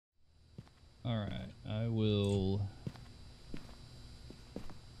Alright, I will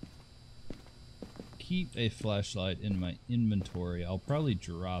keep a flashlight in my inventory. I'll probably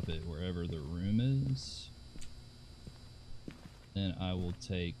drop it wherever the room is. Then I will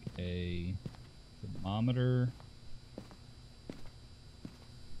take a thermometer.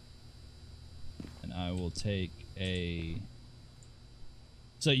 And I will take a...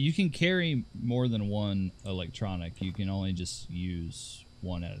 So you can carry more than one electronic. You can only just use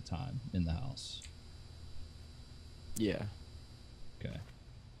one at a time in the house. Yeah. Okay.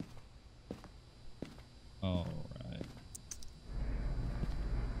 All right.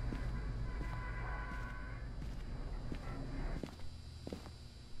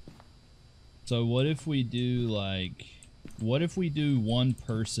 So what if we do like, what if we do one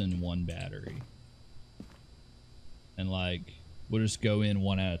person, one battery? And like, we'll just go in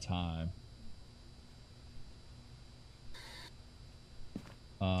one at a time.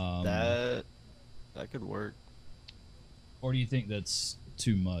 That could work. Or do you think that's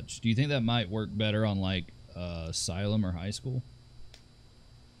too much? Do you think that might work better on like Asylum or High School?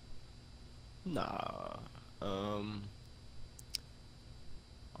 Nah. On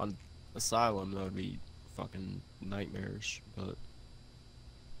Asylum that would be fucking nightmarish, but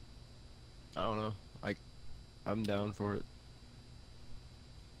I don't know. I'm down for it.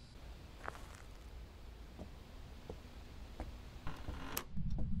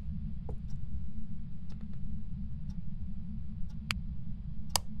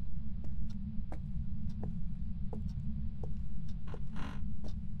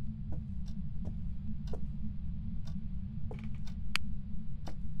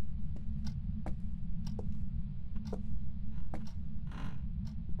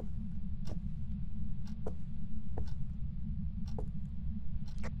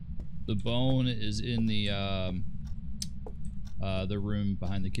 The bone is in the room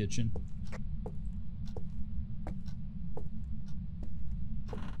behind the kitchen.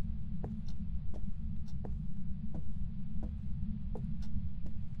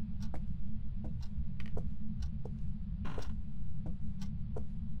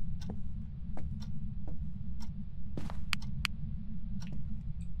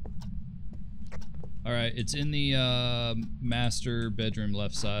 All right, it's in the master bedroom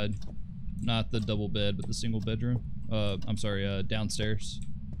left side. Not the double bed, but the single bedroom. I'm sorry, downstairs.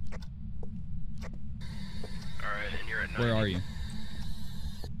 Alright, and you're at 90. Where are you?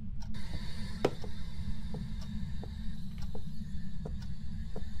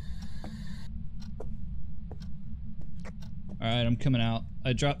 Alright, I'm coming out.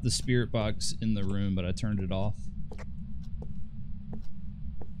 I dropped the spirit box in the room, but I turned it off.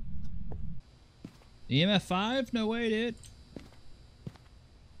 EMF 5? No way, dude.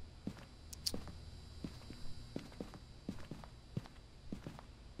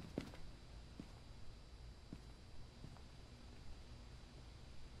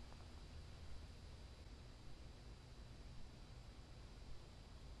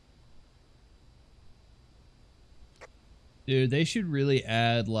 Dude, they should really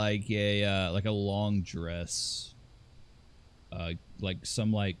add like a long dress, like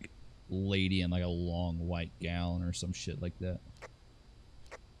some like lady in like a long white gown or some shit like that.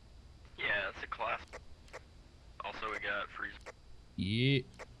 Yeah, it's a class. Also, we got freeze. Yeah.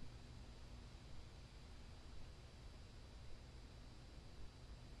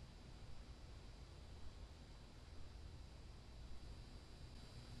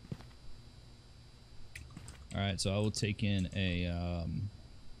 All right, so I will take in a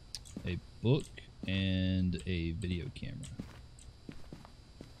book and a video camera.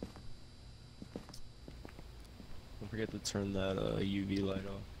 Don't forget to turn that UV light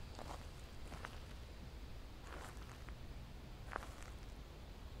off.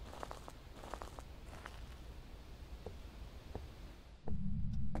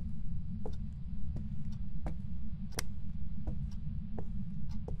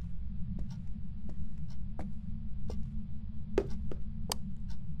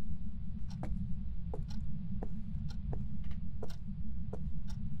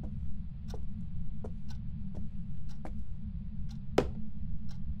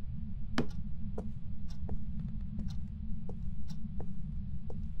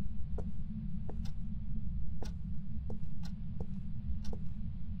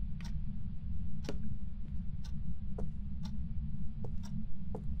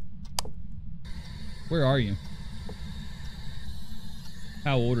 Where are you?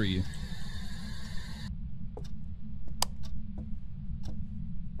 How old are you?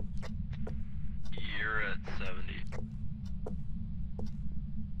 You're at 70.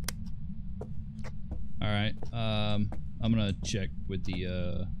 All right. I'm gonna check with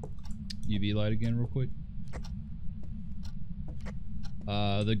the UV light again real quick.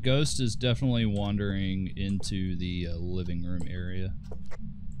 The ghost is definitely wandering into the living room area.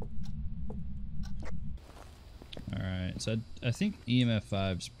 Alright, so I think EMF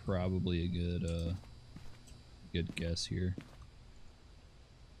 5's probably a good guess here.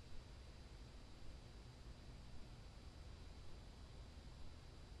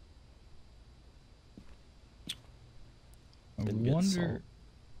 I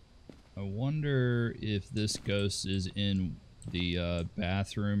wonder if this ghost is in the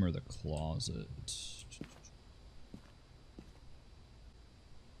bathroom or the closet.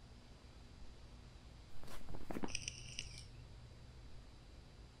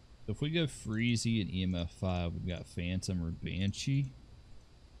 So if we go Freezy and EMF 5, we've got Phantom or Banshee.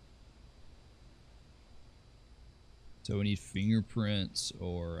 So we need fingerprints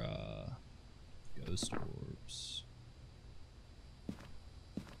or ghost orbs.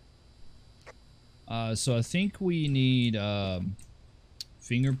 So I think we need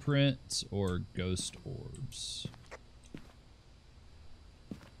fingerprints or ghost orbs.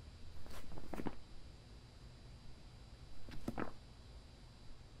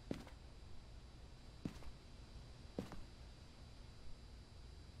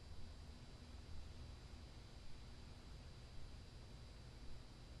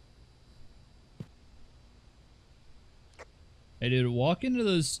 Hey dude, walk into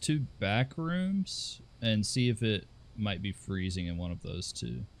those two back rooms and see if it might be freezing in one of those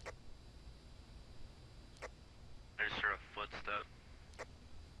two. I just heard a footstep.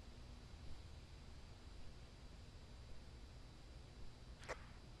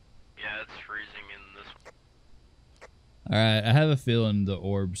 Yeah, it's freezing in this one. Alright, I have a feeling the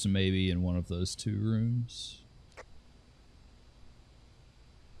orbs may be in one of those two rooms.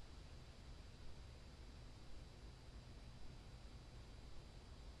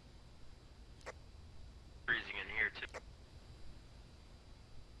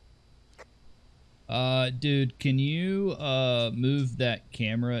 Dude, can you move that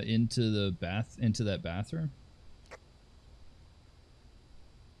camera into the that bathroom?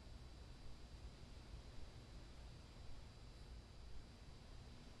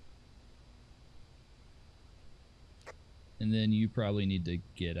 And then you probably need to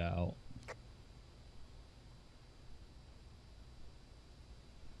get out.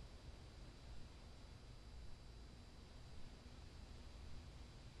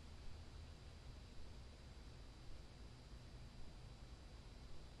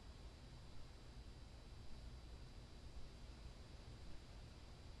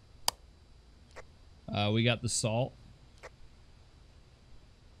 We got the salt.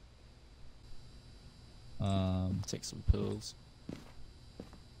 Take some pills.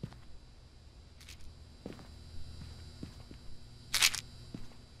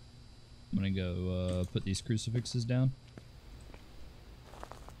 I'm gonna go put these crucifixes down.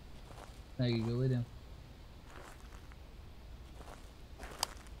 Now you go lay down.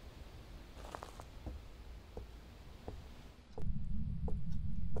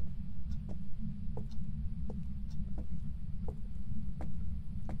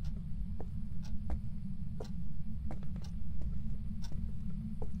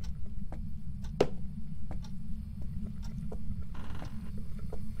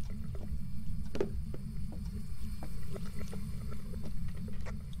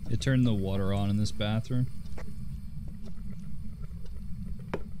 Turn the water on in this bathroom.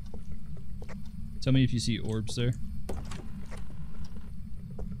 Tell me if you see orbs there.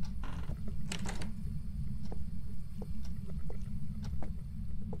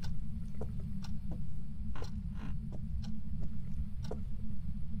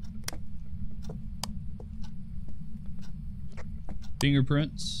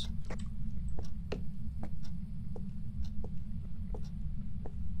 Fingerprints.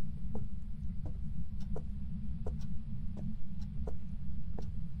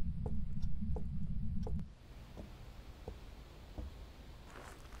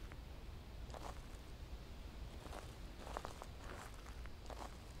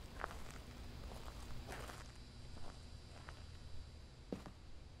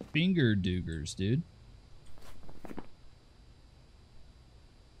 Finger doogers, dude.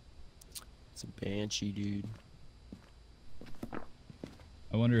 It's a banshee, dude.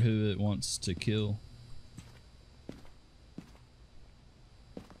 I wonder who it wants to kill.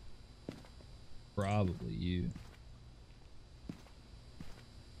 Probably you.